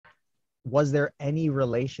was there any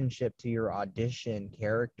relationship to your audition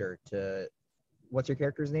character to what's your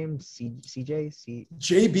character's name? CJ?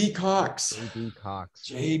 JB Cox. JB Cox.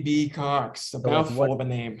 JB Cox. A So like mouthful of a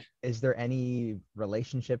name. is there any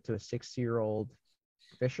relationship to a 60-year-old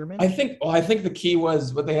fisherman? I think the key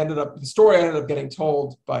was the story I ended up getting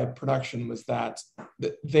told by production was that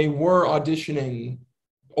they were auditioning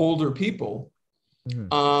older people.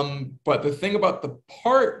 But the thing about the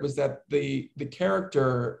part was that the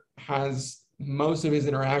character has most of his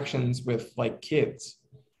interactions with like kids,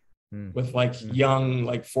 with like young,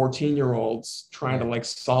 like 14-year-olds trying to like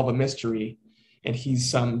solve a mystery. And he's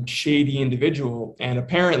some shady individual. And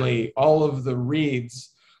apparently all of the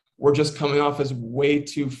reads were just coming off as way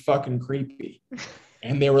too fucking creepy.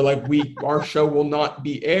 And they were like, our show will not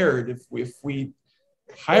be aired if we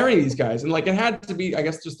hire any of these guys. And like, it had to be, I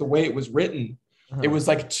guess, just the way it was written. It was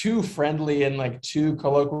like too friendly and like too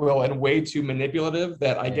colloquial and way too manipulative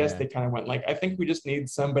that I guess they kind of went like, I think we just need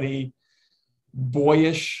somebody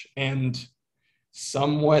boyish and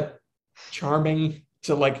somewhat charming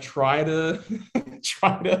to like try to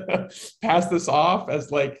pass this off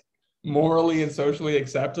as like morally and socially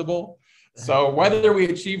acceptable. So whether we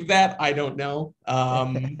achieved that, I don't know.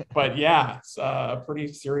 But yeah, it's a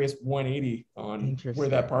pretty serious 180 on where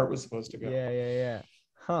that part was supposed to go. Yeah.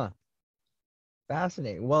 Huh.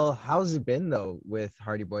 Fascinating. Well, how's it been though with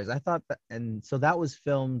Hardy Boys? I thought that, and so that was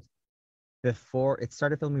filmed before it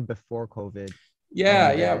started filming before COVID.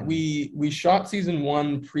 Yeah. We shot season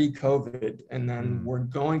 1 pre-COVID, and then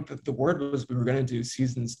the word was we were going to do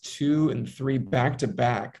seasons 2 and 3 back to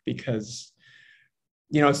back because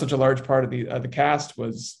such a large part of the cast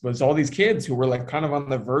was all these kids who were like kind of on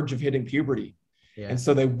the verge of hitting puberty, and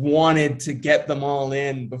so they wanted to get them all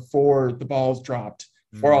in before the balls dropped,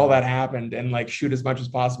 before all that happened, and like shoot as much as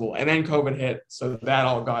possible. And then COVID hit, so that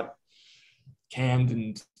all got canned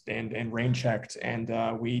and rain checked,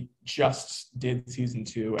 and we just did season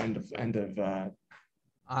 2 end of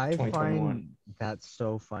I 2021. find that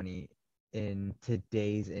so funny in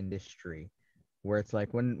today's industry, where it's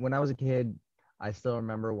like when I was a kid, I still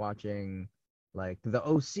remember watching like the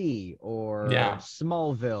OC or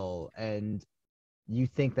Smallville, and you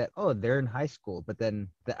think that, oh, they're in high school, but then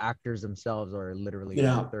the actors themselves are literally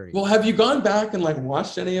 30. Well, have you gone back and like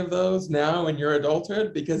watched any of those now in your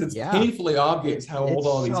adulthood? Because it's painfully obvious how old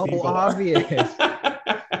all these people obvious.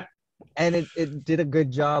 Are. And it did a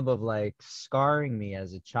good job of like scarring me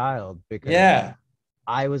as a child, because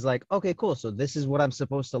I was like, okay, cool, so this is what I'm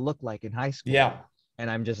supposed to look like in high school. And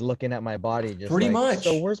I'm just looking at my body just pretty like, much.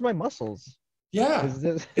 So where's my muscles?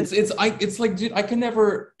 It's like, dude, I can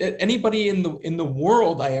never, anybody in the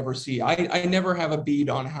world I ever see, I never have a bead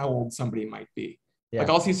on how old somebody might be. Like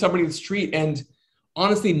I'll see somebody in the street, and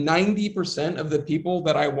honestly 90% of the people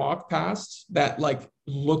that I walk past that like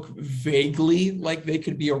look vaguely like they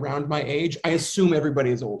could be around my age, I assume everybody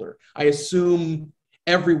is older. I assume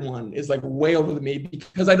everyone is like way older than me,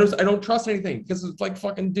 because I don't trust anything, because it's like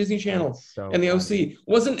fucking Disney Channel and the OC.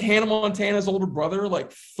 Wasn't Hannah Montana's older brother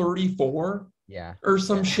like 34? Or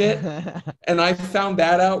some shit. And I found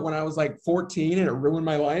that out when I was like 14, and it ruined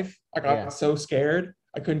my life. I got so scared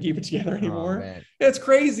I couldn't keep it together anymore. It's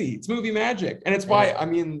crazy. It's movie magic. And it's why, I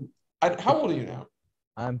mean, how old are you now?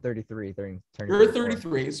 I'm 33. You're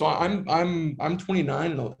 33. So I'm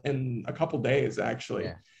 29 in a couple days, actually.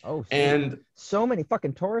 Oh, sweet. And so many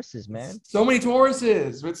fucking Tauruses, man. So many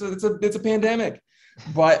Tauruses. It's a pandemic.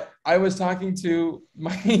 But I was talking to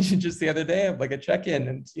my agent just the other day of like a check-in,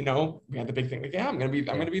 and we had the big thing like, I'm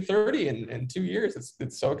gonna be 30 in 2 years.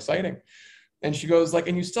 It's so exciting. And she goes like,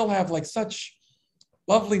 and you still have like such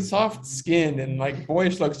lovely soft skin and like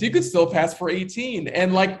boyish looks. You could still pass for 18.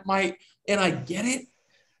 And like and I get it.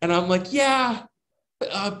 And I'm like,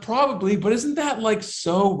 probably, but isn't that like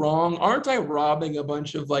so wrong? Aren't I robbing a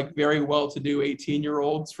bunch of like very well-to-do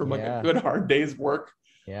 18-year-olds from like a good hard day's work?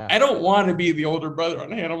 I don't want to be the older brother on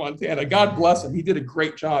Hannah Montana. God bless him. He did a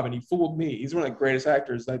great job, and he fooled me. He's one of the greatest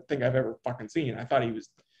actors I think I've ever fucking seen. I thought he was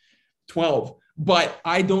 12, but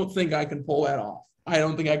I don't think I can pull that off. I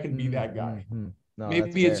don't think I can be that guy. No,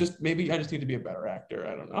 maybe I just need to be a better actor.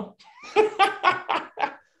 I don't know.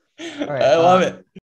 All right, I love it.